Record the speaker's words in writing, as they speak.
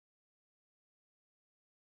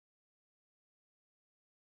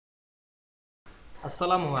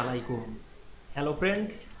Assalamu Walaikum. Hello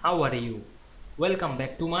friends, how are you? Welcome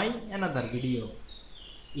back to my another video.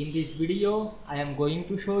 In this video, I am going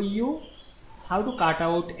to show you how to cut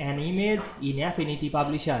out an image in Affinity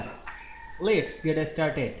Publisher. Let's get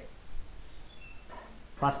started.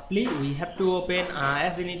 Firstly, we have to open a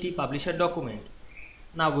Affinity Publisher document.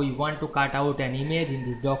 Now we want to cut out an image in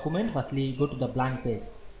this document. Firstly, go to the blank page.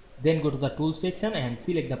 Then go to the tool section and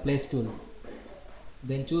select the place tool.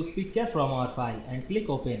 Then choose picture from our file and click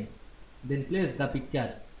open. Then place the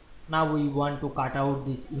picture. Now we want to cut out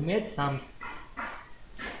this image some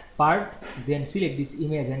part. Then select this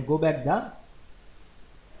image and go back the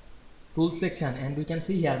tool section, and we can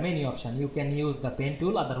see here many options. You can use the pen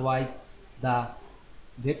tool, otherwise the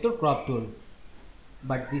vector crop tool,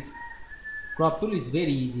 but this crop tool is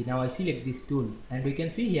very easy. Now I select this tool and we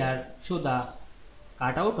can see here show the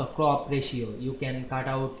cutout or crop ratio. You can cut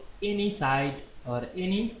out any side or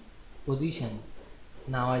any position.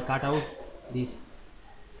 Now I cut out this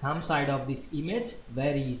some side of this image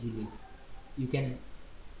very easily. You can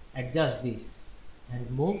adjust this and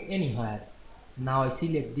move anywhere. Now I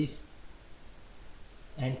select this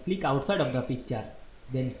and click outside of the picture,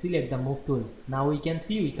 then select the move tool. Now we can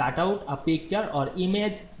see we cut out a picture or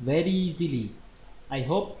image very easily. I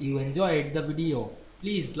hope you enjoyed the video.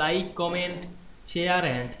 Please like, comment, share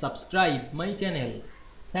and subscribe my channel.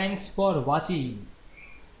 Thanks for watching.